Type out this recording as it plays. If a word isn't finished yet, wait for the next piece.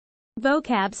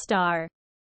Vocab Star.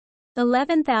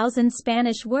 11,000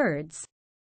 Spanish words.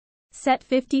 Set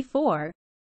 54.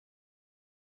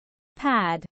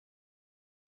 Pad.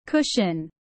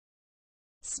 Cushion.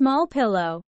 Small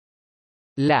pillow.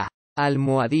 La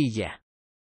almohadilla.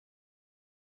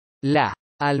 La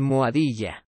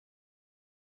almohadilla.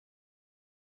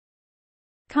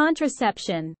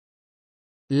 Contraception.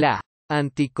 La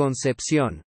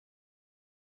anticoncepción.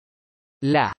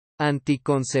 La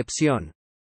anticoncepción.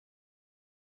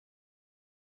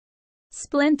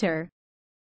 Splinter.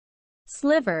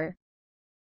 Sliver.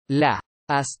 La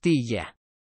astilla.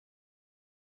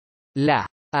 La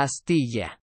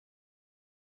astilla.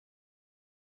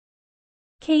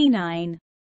 Canine.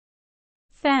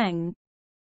 Fang.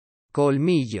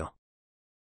 Colmillo.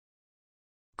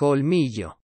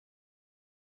 Colmillo.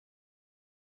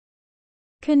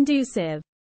 Conducive.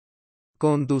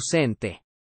 Conducente.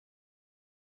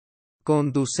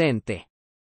 Conducente.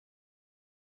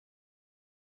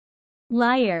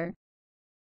 Liar.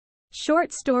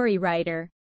 Short story writer.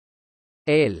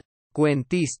 El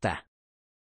cuentista.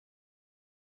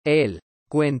 El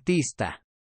cuentista.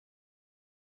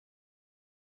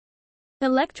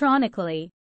 Electronically.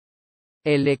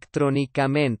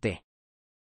 Electrónicamente.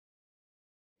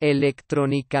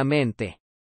 Electrónicamente.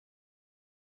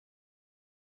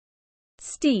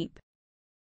 Steep.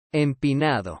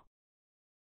 Empinado.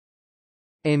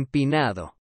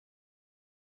 Empinado.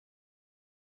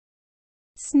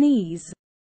 Sneeze.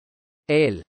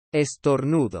 El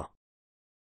estornudo.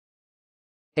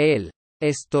 El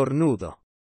estornudo.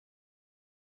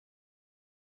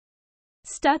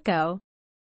 Stucco.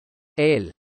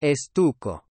 El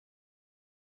estuco.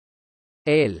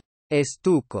 El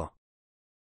estuco.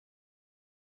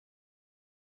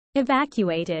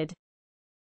 Evacuated.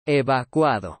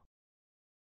 Evacuado.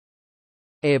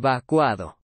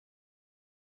 Evacuado.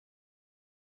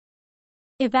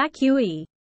 Evacuee.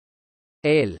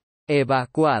 El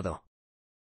evacuado.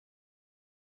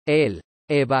 El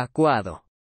evacuado.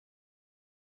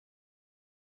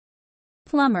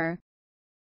 Plumber.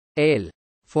 El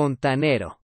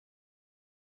fontanero.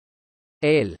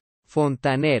 El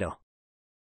fontanero.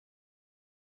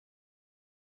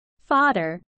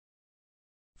 Fodder.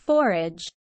 Forage.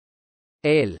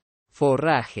 El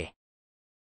forraje.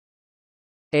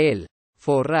 El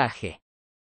forraje.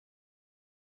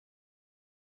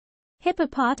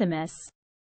 Hippopotamus.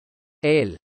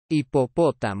 El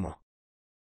hipopótamo.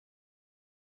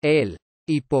 El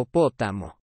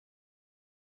hipopótamo.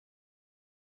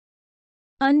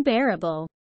 Unbearable.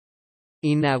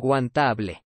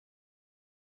 Inaguantable.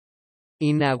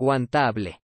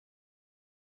 Inaguantable.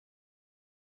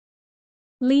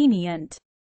 Lenient.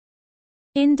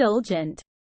 Indulgent.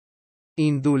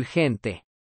 Indulgente.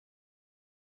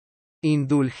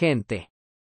 Indulgente.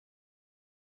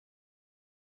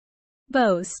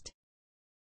 Boast.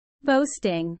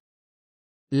 Boasting.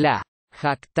 La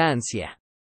jactancia.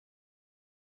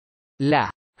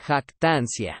 La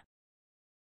jactancia.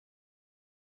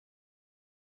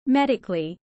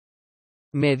 Medically.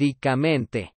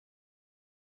 Medicamente.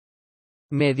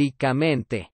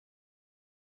 Medicamente.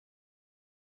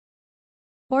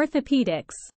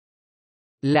 Orthopedics.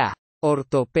 La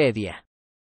ortopedia.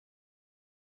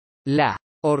 La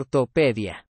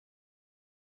ortopedia.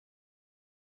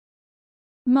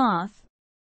 Moth.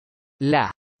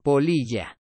 La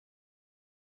polilla.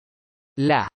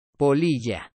 La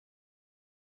polilla.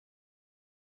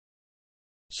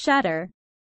 Shutter.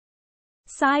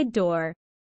 Side door.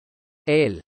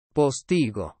 El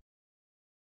postigo.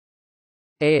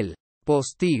 El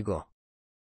postigo.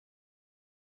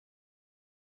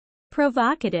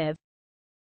 Provocative.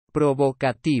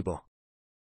 Provocativo.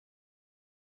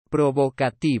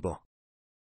 Provocativo.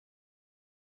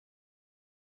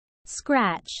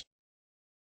 Scratch.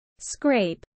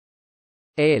 Scrape.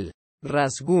 El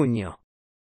rasguño.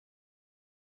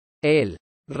 El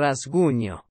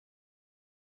rasguño.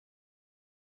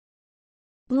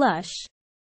 Blush.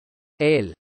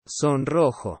 El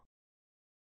sonrojo.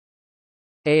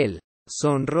 El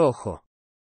sonrojo.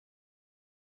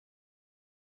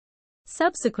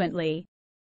 Subsequently.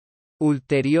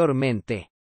 Ulteriormente.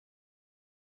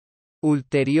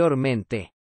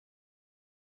 Ulteriormente.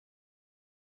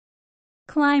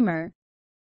 Climber.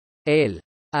 El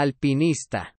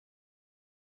alpinista.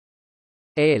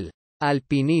 El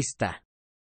alpinista.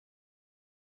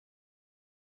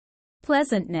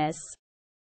 Pleasantness.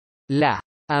 La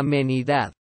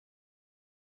amenidad.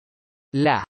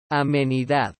 La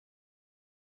amenidad.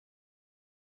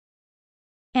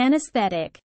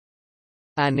 Anesthetic.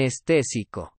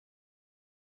 Anestésico.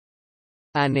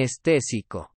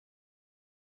 Anestésico.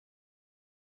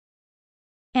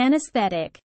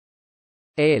 Anesthetic.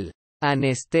 El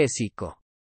anestésico.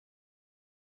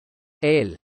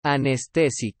 El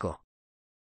anestésico.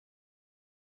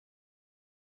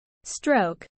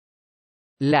 Stroke.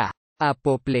 La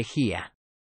apoplejía.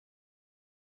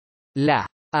 La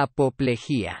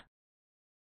apoplejía.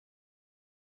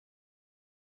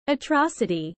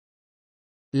 Atrocity.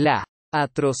 La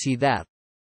atrocidad.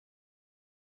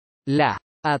 La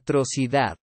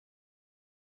atrocidad.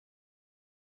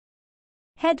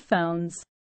 Headphones.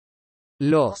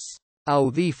 Los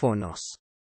audífonos.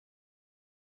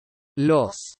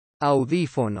 Los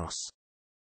audífonos.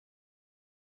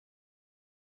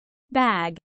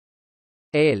 Bag.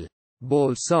 El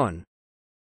bolsón.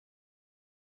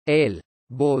 El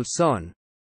bolsón.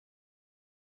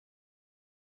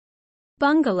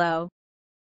 Bungalow.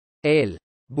 El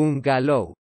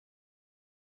bungalow.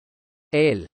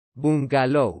 El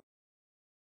bungalow.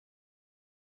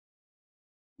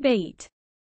 Bait.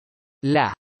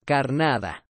 La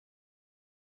carnada.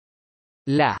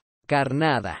 La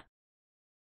carnada.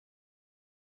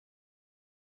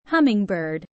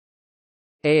 Hummingbird.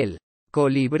 El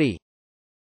colibrí.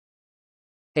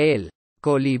 El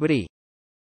colibrí.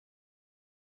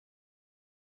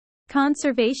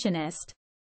 Conservationist.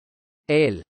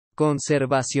 El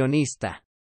conservacionista.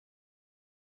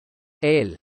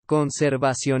 El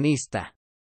conservacionista.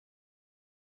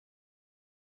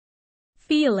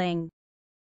 Feeling.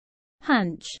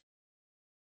 Hunch.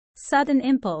 Sudden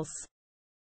impulse.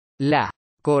 La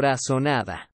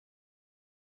corazonada.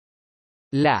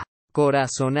 La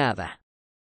corazonada.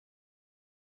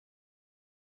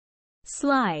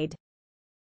 Slide.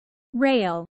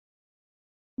 Rail.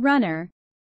 Runner.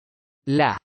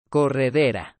 La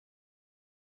corredera.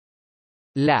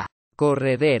 La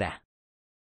corredera.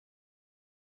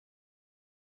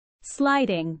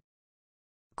 Sliding.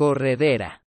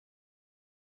 Corredera.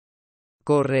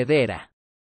 Corredera.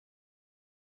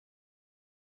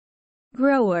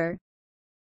 Grower.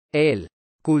 El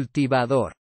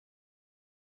cultivador.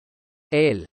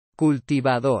 El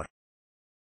cultivador.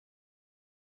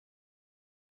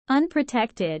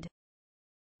 Unprotected.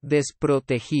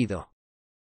 Desprotegido.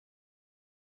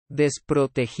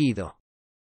 Desprotegido.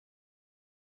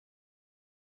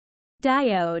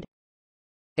 Diode.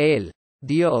 El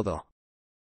diodo.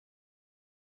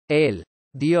 El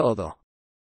diodo.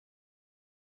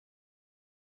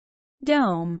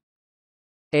 Dome.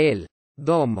 El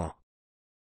domo.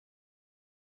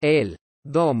 El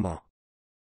domo.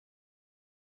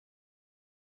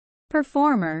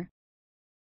 Performer.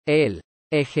 El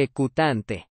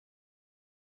ejecutante.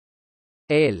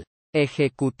 El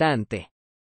ejecutante.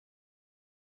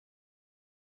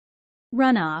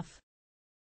 Runoff.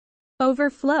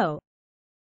 Overflow.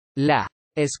 La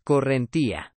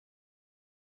escorrentía.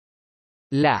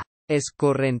 La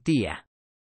escorrentía.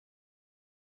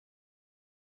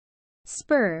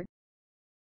 Spur.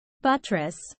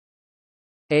 Buttress.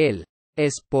 El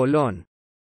espolón.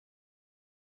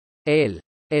 El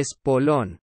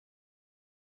espolón.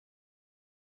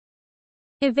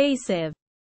 Evasive.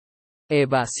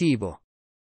 Evasivo.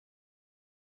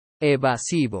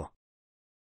 Evasivo.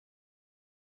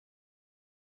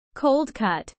 Cold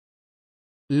cut.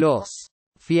 Los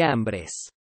fiambres.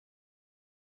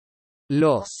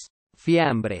 Los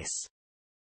fiambres.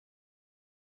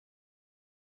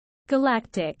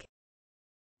 Galactic.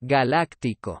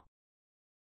 Galáctico.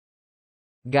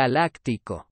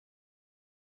 Galáctico.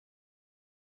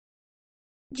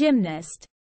 Gymnast.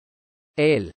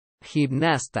 El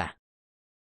gimnasta.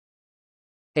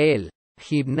 El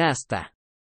gimnasta.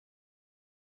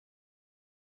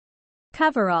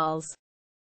 Coveralls.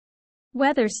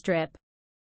 Weather strip.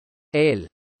 El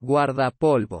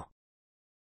guardapolvo.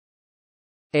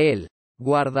 El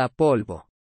guardapolvo.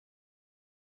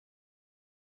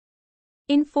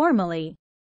 Informally.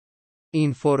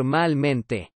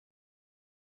 Informalmente.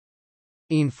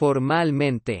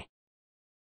 Informalmente.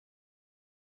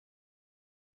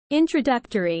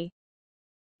 Introductory.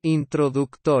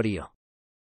 Introductorio.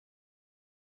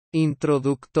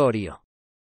 Introductorio.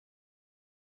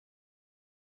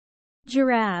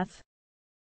 Giraffe.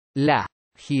 La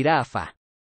jirafa.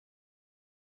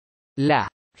 La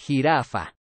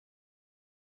jirafa.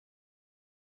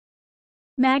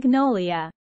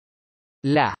 Magnolia.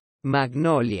 La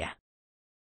magnolia.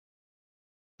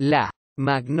 La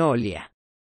magnolia.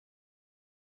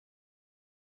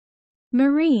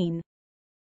 Marine.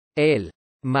 El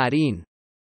marín.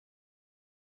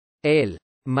 El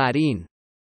marín.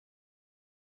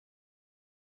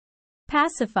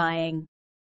 Pacifying.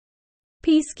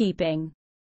 Peacekeeping.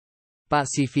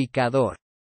 Pacificador.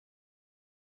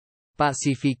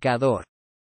 Pacificador.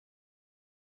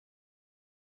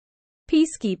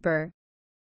 Peacekeeper.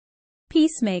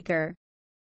 Peacemaker.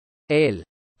 El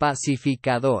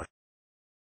pacificador.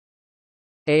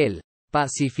 El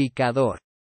pacificador.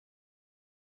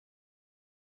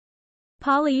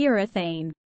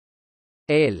 Polyurethane.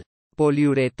 El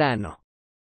poliuretano.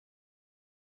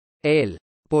 El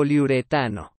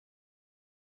poliuretano.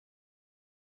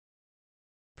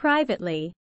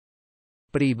 Privately.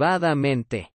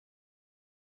 Privadamente.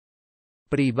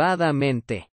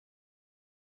 Privadamente.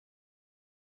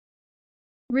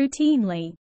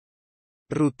 Routinely.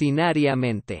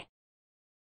 Rutinariamente.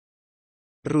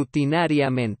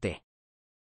 Rutinariamente.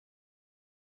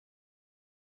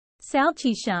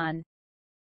 Salchichon.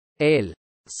 El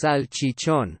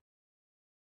salchichón.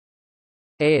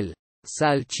 El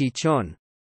salchichón.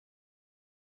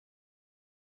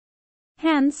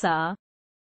 Handsaw.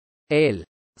 El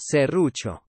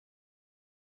serrucho.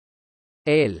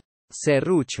 El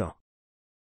serrucho.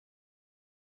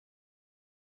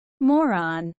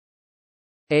 Moron.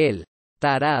 El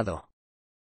tarado.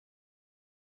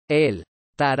 El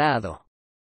tarado.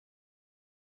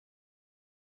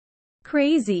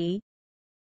 Crazy.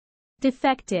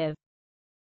 Defective.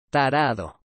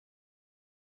 Tarado.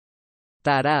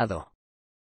 Tarado.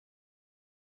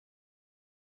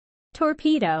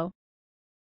 Torpedo.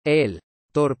 El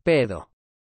torpedo.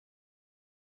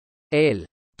 El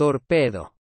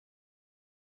torpedo.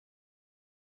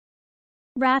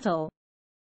 Rattle.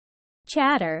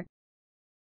 Chatter.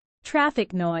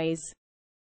 Traffic noise.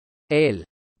 El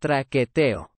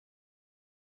traqueteo.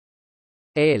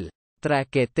 El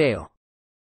traqueteo.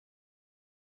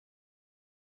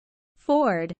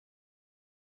 Ford.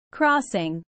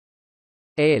 Crossing.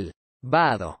 El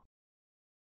vado.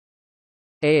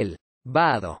 El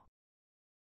vado.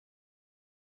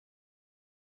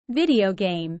 Video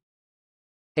game.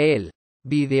 El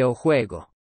videojuego.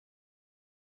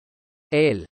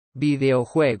 El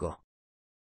videojuego.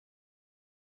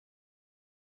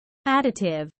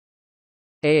 Additive.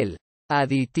 El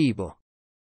aditivo.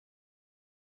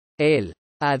 El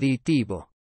aditivo.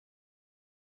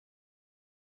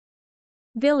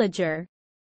 Villager.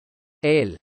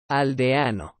 El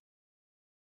aldeano.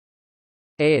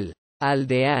 El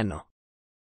aldeano.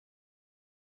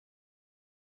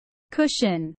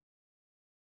 Cushion.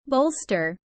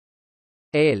 Bolster.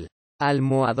 El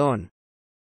almohadón.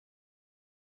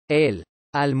 El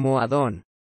almohadón.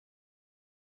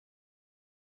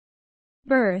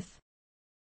 Berth.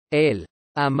 El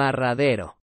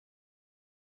amarradero.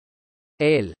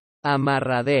 El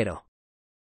amarradero.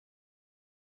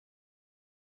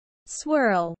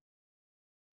 Swirl.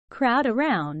 Crowd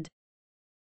around.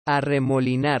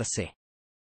 Arremolinarse.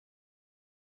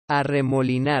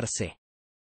 Arremolinarse.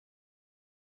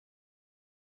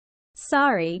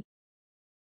 Sorry.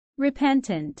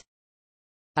 Repentant.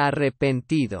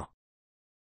 Arrepentido.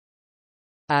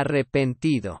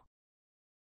 Arrepentido.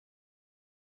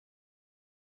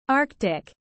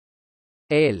 Arctic.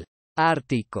 El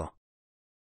Ártico.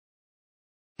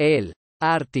 El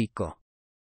Ártico.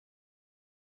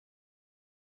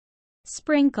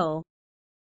 Sprinkle.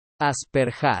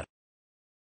 Asperjar.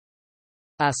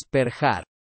 Asperjar.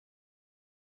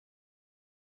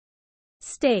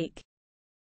 Steak.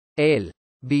 El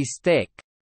bistec.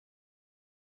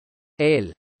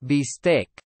 El bistec.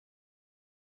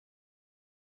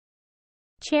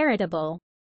 Charitable.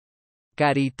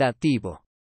 Caritativo.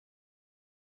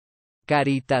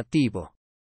 Caritativo.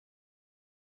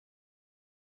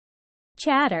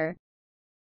 Chatter.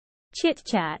 Chit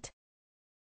chat.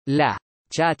 La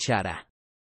cháchara.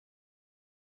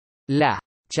 La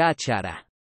cháchara.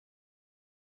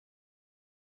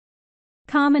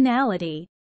 Commonality.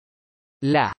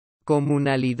 La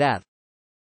comunalidad.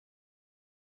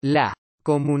 La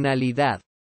comunalidad.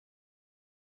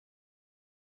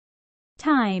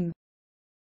 Time.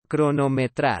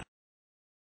 Cronometrar.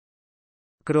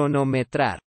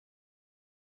 Cronometrar.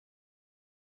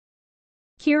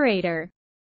 Curator.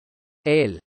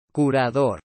 El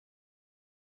curador.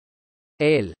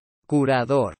 El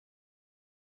curador.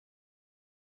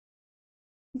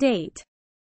 Date.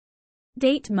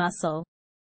 Date muscle.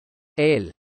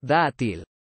 El dátil.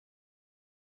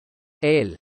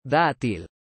 El dátil.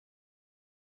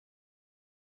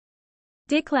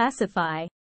 Declassify.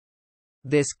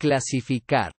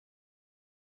 Desclasificar.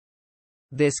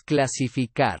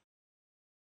 Desclasificar.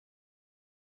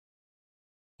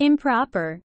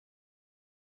 Improper.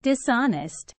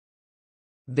 Dishonest.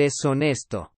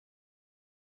 Deshonesto.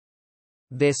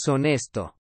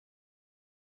 Deshonesto.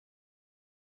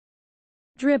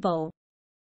 Dribble.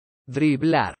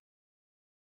 Driblar.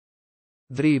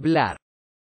 Driblar.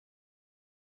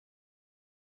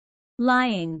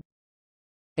 Lying.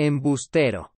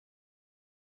 Embustero.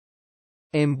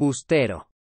 Embustero.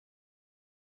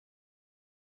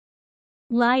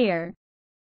 Liar.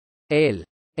 El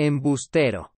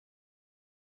embustero.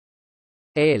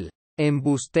 El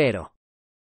embustero.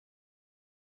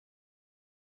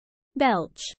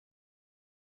 Belch.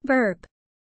 Verb.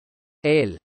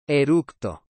 El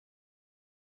eructo.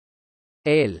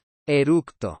 El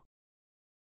eructo.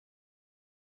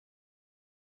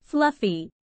 Fluffy.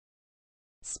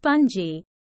 Spongy.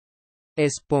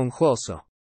 Esponjoso.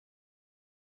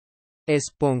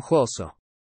 Esponjoso.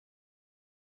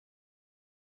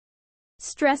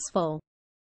 Stressful.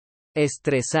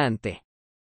 Estresante.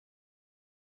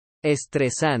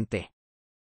 Estresante.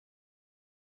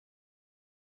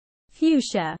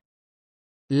 Fuchsia.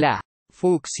 La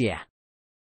fucsia.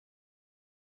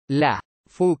 La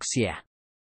fucsia.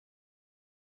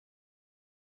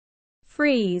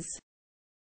 Freeze.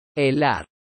 Helar.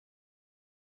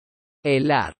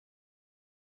 Helar.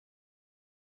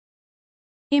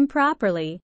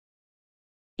 Improperly.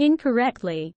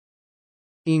 Incorrectly.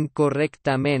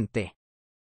 Incorrectamente.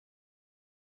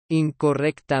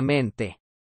 Incorrectamente.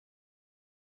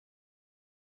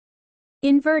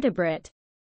 Invertebrate.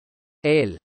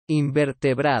 El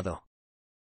invertebrado.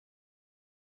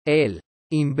 El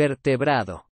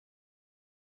invertebrado.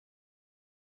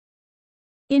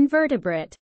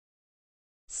 Invertebrate.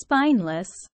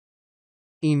 Spineless.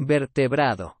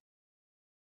 Invertebrado.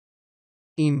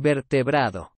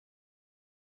 Invertebrado.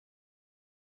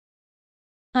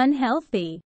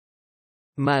 Unhealthy.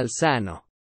 Malsano.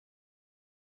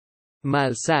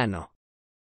 Malsano.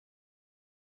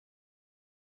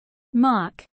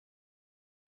 Mock.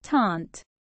 Taunt.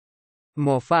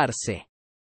 Mofarse.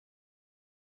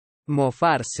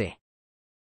 Mofarse.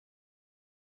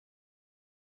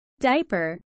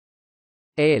 Diaper.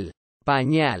 El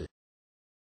pañal.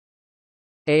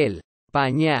 El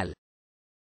pañal.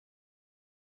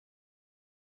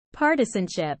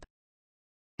 Partisanship.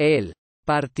 El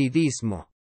partidismo.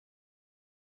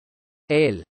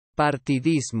 El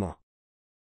partidismo.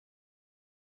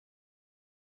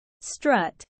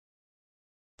 Strut.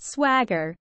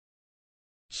 Swagger.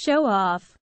 Show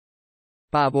off.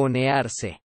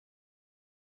 Pavonearse.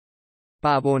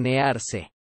 Pavonearse.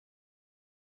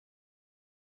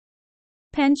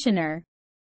 Pensioner.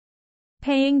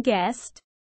 Paying guest.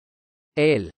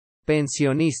 El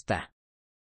pensionista.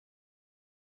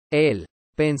 El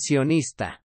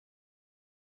pensionista.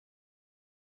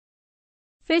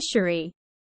 Fishery.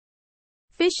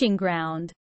 Fishing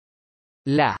ground.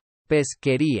 La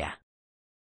pesquería.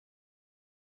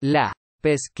 La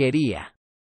pesquería.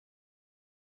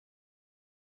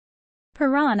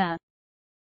 Piranha.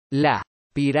 La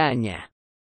piraña.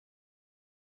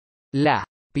 La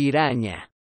piraña.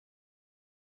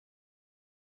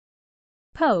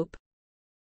 Pope.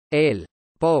 El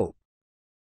Pope.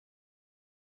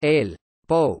 El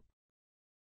Pope.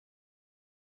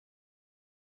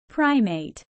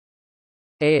 Primate.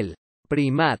 El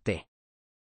primate.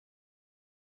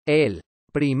 El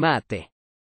primate.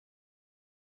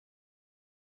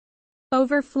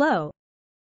 Overflow.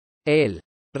 El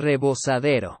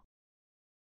rebosadero.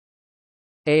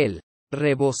 El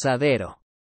rebosadero.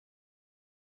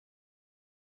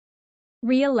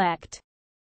 Reelect.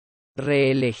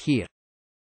 Reelegir.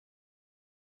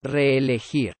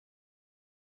 Reelegir.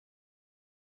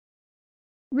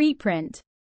 Reprint.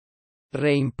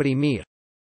 Reimprimir.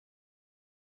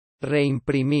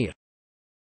 Reimprimir.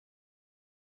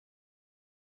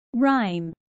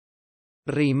 Rhyme.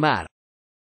 Rimar.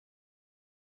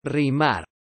 Rimar.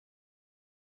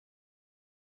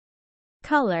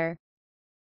 Color.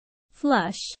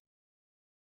 Flush.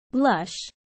 Blush.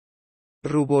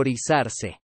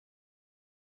 Ruborizarse.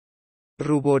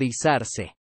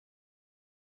 Ruborizarse.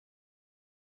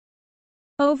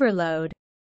 Overload.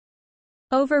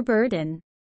 Overburden.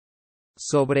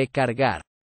 Sobrecargar.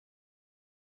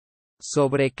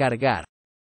 Sobrecargar.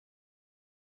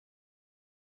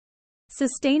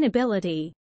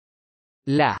 Sustainability.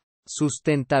 La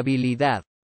sustentabilidad.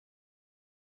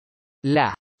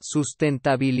 La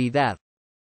sustentabilidad.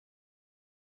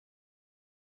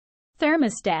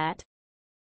 Thermostat.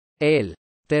 El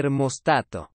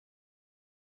termostato.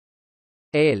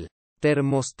 El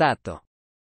termostato.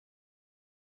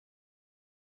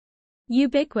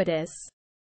 Ubiquitous.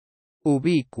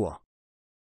 Ubicuo.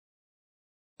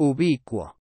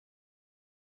 Ubicuo.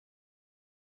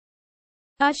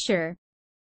 Usher.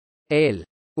 El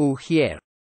ujier.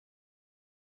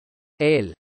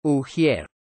 El ujier.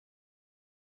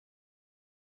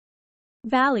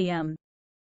 Valium.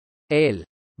 El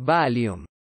Valium.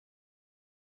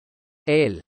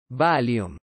 El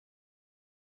Valium.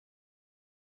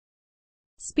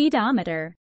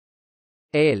 Speedometer.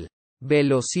 El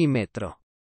velocímetro.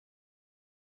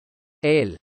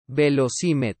 El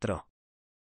velocímetro.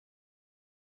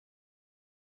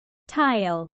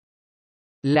 Tile.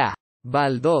 La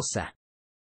baldosa.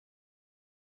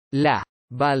 La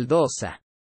baldosa.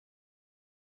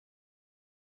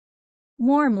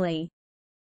 Warmly.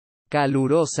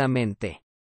 Calurosamente.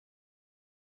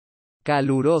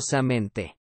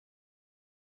 Calurosamente.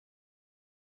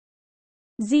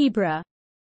 Zebra.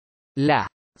 La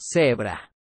cebra.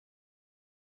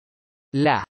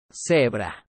 La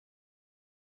cebra.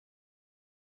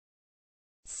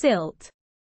 Silt.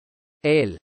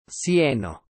 El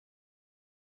cieno.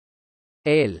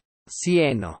 El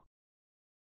cieno.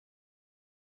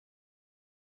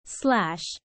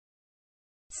 Slash.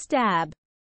 Stab.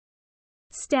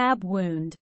 Stab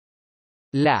wound.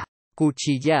 La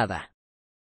cuchillada.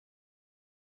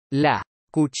 La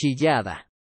cuchillada.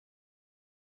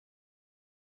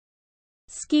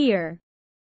 Skier.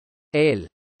 El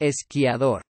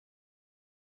esquiador.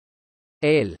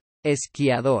 El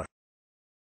esquiador.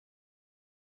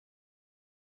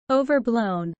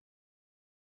 Overblown.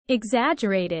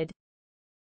 Exaggerated.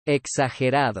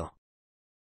 Exagerado.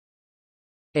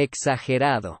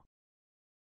 Exagerado.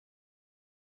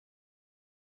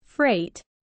 Freight.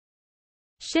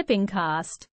 Shipping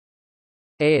cost.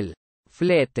 El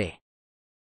flete.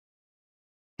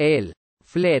 El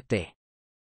flete.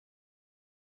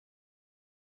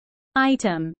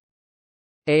 Item.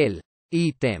 El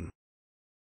ítem.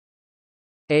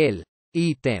 El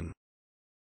ítem.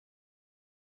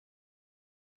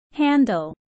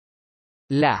 Handle.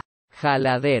 La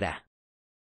jaladera.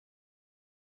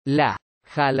 La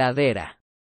jaladera.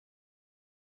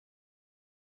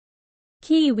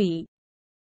 Kiwi.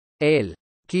 El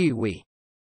kiwi.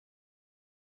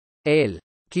 El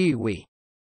kiwi.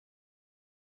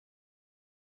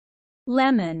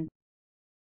 Lemon.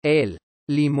 El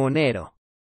limonero.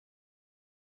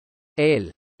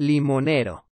 El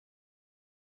limonero.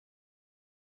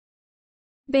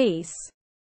 Base.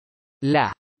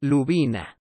 La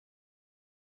lubina.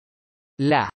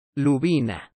 La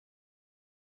lubina.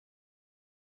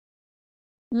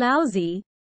 Lousy.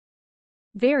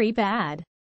 Very bad.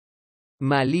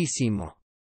 Malísimo.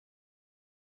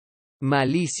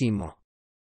 Malísimo.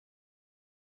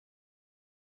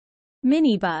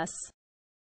 Minibus.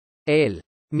 El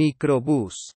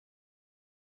microbús.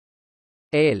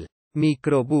 El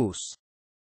microbús.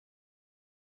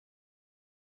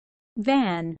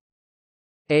 Van.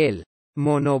 El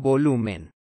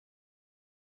monovolumen.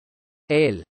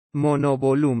 El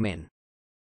monovolumen.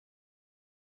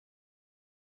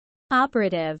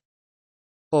 Operative.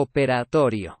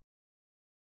 Operatorio.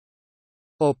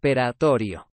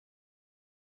 Operatorio.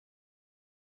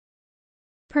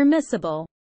 Permissible.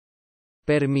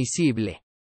 Permisible.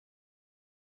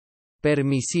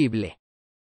 Permisible.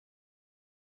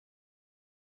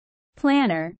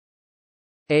 Planner.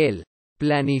 El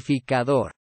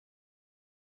planificador.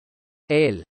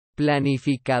 El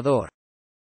planificador.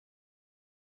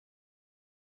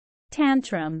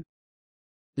 Tantrum.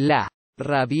 La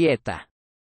rabieta.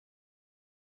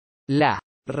 La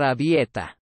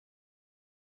rabieta.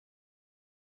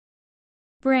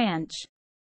 Branch.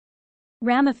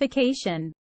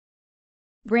 Ramification.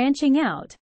 Branching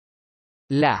out.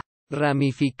 La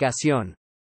ramificación.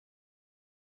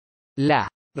 La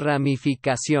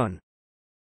ramificación.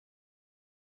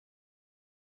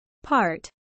 Part.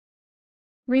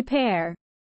 Repair.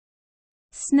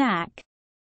 Snack.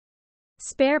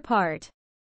 Spare part.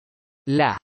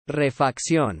 La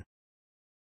refacción.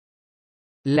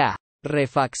 La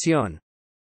refacción.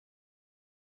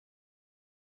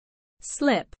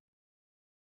 Slip.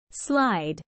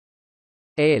 Slide.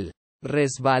 El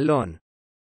resbalón.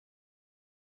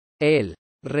 El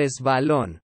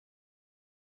resbalón.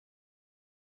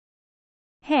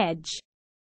 Hedge.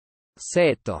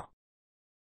 Seto.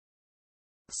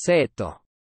 Seto.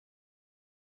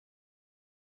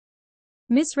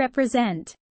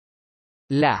 Misrepresent.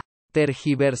 La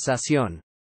tergiversación.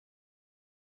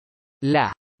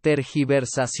 La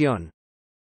tergiversación.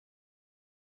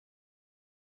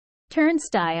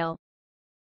 Turnstile.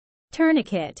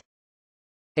 Tourniquet.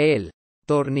 El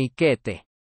torniquete.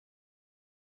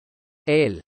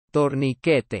 El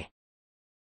torniquete.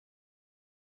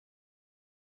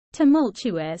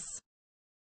 Tumultuous.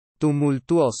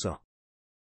 Tumultuoso.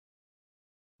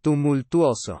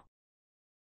 Tumultuoso.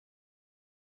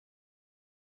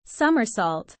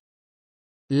 Somersault.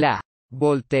 La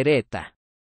voltereta.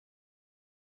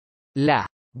 La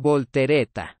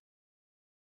voltereta.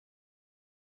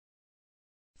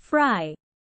 Fry.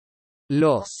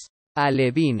 Los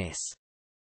alevines.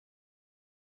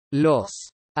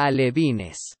 Los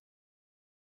alevines.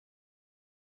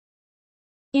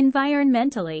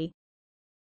 Environmentally.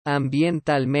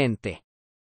 Ambientalmente.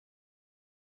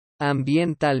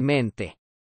 Ambientalmente.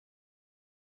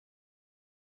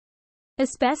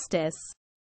 Asbestos.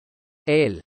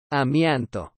 El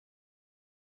amianto.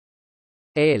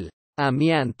 El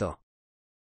amianto.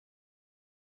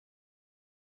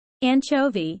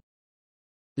 Anchovy.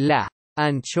 La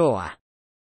anchoa.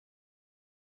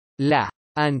 La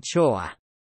anchoa.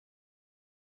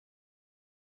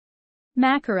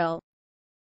 Mackerel.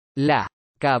 La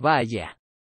caballa.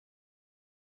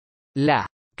 La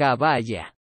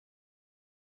caballa.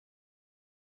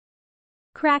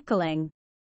 Crackling.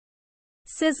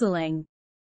 Sizzling.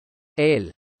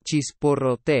 El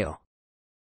chisporroteo.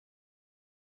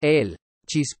 El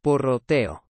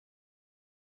chisporroteo.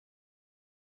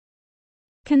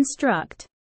 Construct.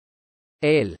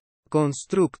 El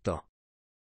constructo.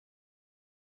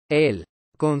 El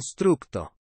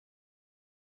constructo.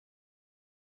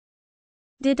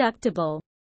 Deductible.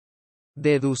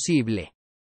 Deducible.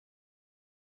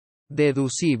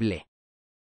 Deducible.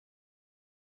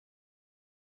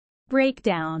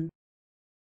 Breakdown.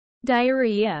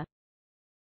 Diarrhea.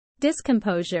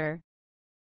 Discomposure.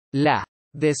 La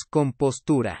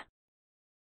descompostura.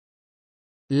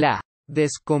 La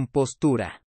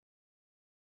descompostura.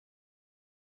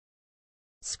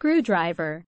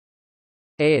 Screwdriver.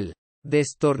 El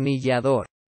destornillador.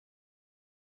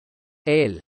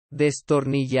 El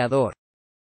destornillador.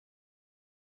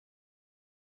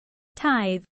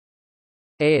 Tithe.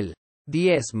 El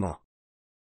diezmo.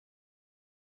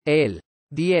 El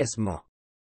diezmo.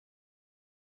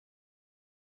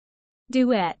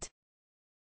 Duet.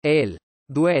 El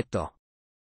dueto.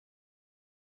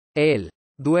 El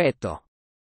dueto.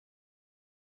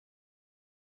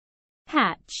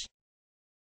 Hatch.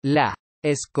 La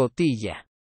escotilla.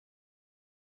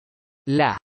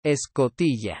 La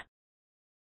escotilla.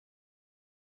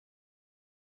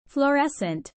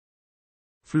 Fluorescent.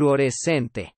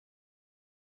 Fluorescente.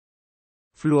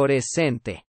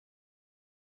 Fluorescente.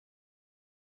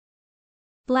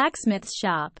 Blacksmith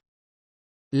shop.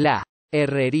 La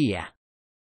herrería.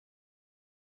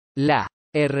 La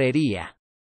herrería.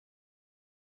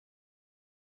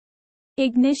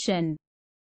 Ignition.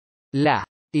 La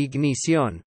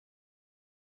ignición.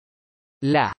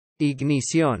 La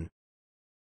ignición.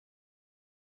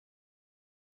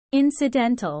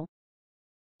 Incidental.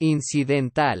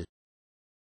 Incidental.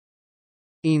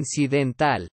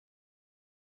 Incidental.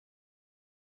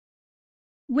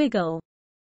 Wiggle.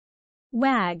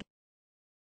 Wag.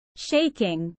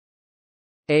 Shaking.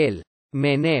 El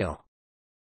meneo.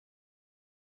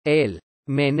 El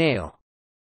meneo.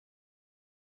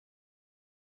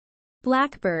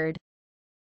 Blackbird.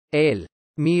 El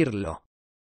mirlo.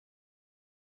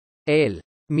 El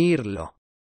mirlo.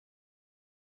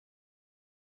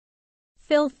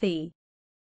 Filthy.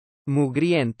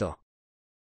 Mugriento.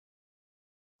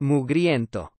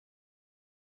 Mugriento.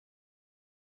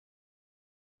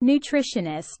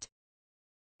 Nutritionist.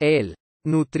 El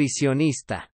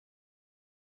nutricionista.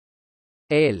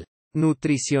 El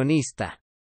nutricionista.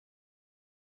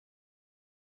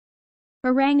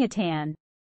 Orangutan.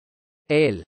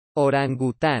 El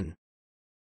orangután.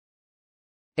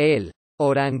 El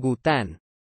orangután.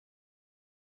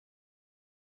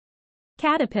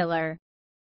 Caterpillar.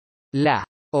 La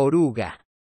oruga.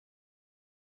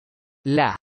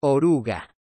 La oruga.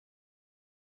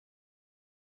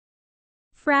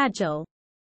 Fragile.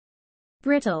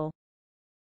 Brittle.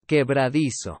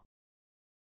 Quebradizo.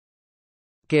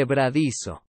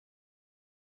 Quebradizo.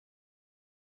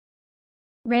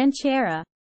 Ranchera.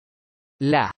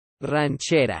 La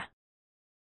ranchera.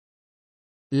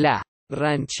 La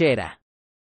ranchera.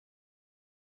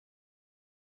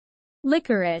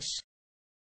 Licorice.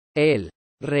 El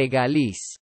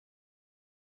regaliz.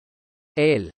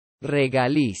 El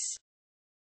regaliz.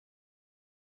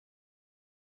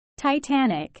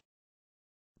 Titanic.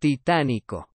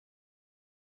 Titánico.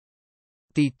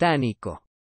 Titánico.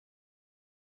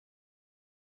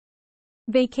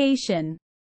 Vacation.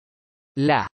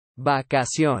 La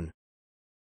vacación.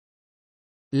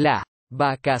 La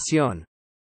vacación.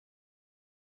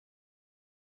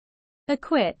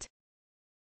 Acquit.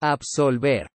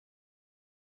 Absolver.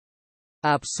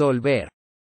 Absolver.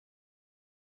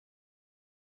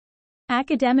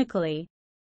 Academically.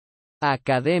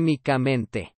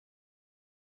 Académicamente.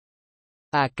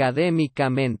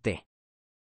 Académicamente.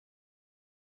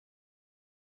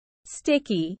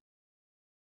 Sticky.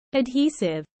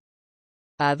 Adhesive.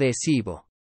 Adhesivo.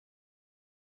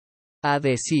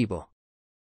 Adhesivo.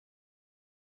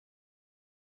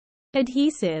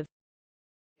 Adhesive.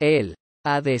 El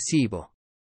adhesivo.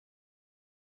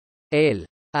 El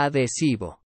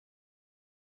adhesivo.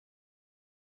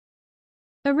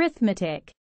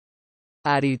 Arithmetic.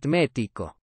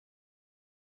 Aritmético.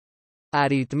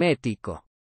 Aritmético.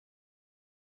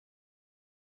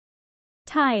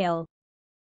 Tile.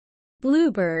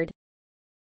 Bluebird.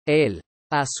 El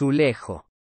azulejo.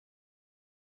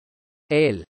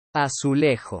 El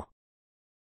azulejo.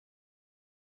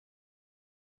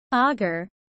 Auger.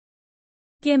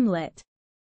 Gimlet.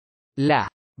 La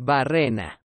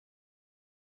barrena.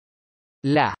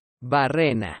 La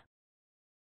barrena.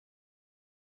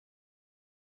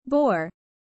 Bore.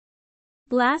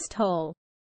 Blast hole.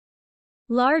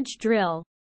 Large drill.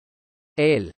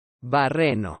 El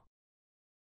barreno.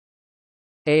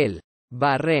 El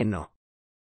barreno.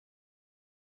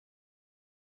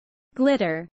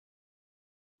 Glitter.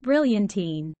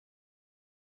 Brilliantine.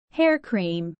 Hair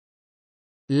cream.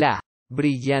 La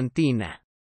brillantina.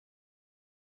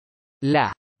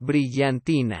 La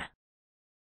brillantina.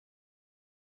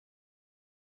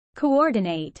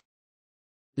 Coordinate.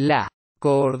 La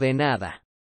coordenada.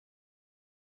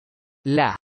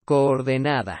 La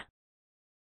coordenada.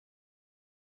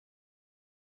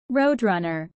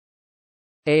 Roadrunner.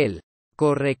 El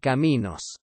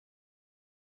correcaminos.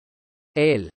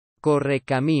 El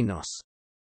correcaminos.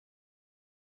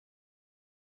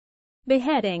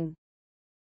 Beheading.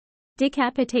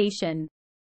 Decapitation.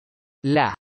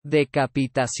 La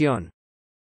decapitación.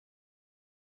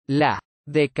 La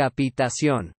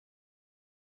decapitación.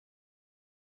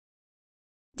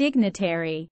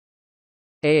 Dignitary.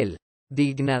 El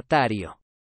dignatario.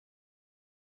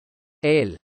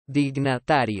 El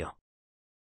dignatario.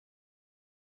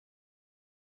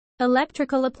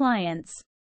 Electrical appliance.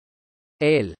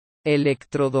 El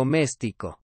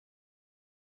electrodoméstico.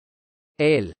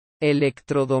 El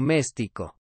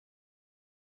electrodoméstico.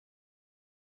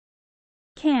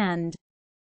 Canned.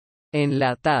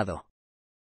 Enlatado.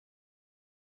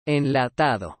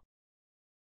 Enlatado.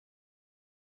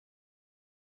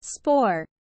 Spore.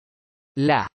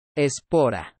 La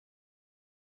espora.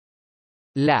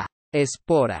 La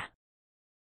espora.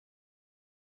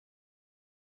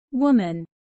 Woman.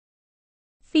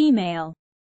 Female.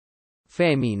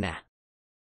 Fémina.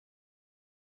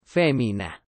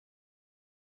 Fémina.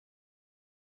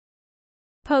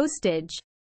 Postage.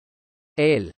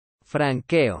 El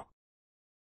franqueo.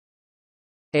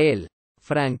 El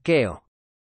franqueo.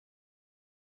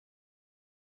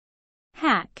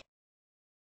 Hack.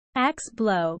 Axe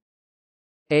blow.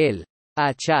 El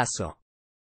hachazo.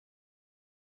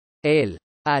 El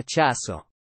hachazo.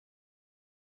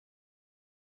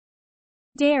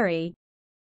 Dairy.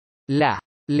 La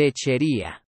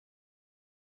lechería.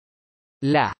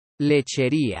 La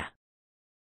lechería.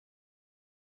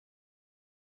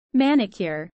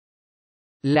 Manicure.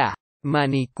 La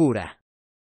manicura.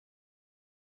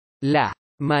 La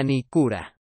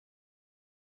manicura.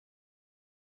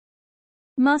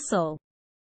 Muscle.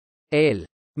 El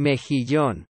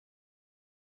mejillón.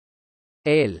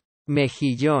 El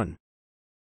mejillón.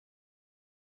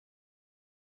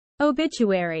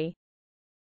 Obituary.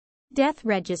 Death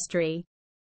registry.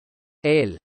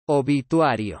 El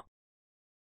obituario.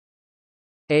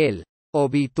 El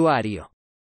obituario.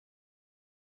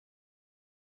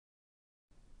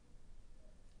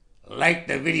 Like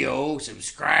the video,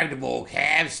 subscribe to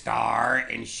Vocab Star,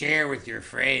 and share with your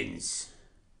friends.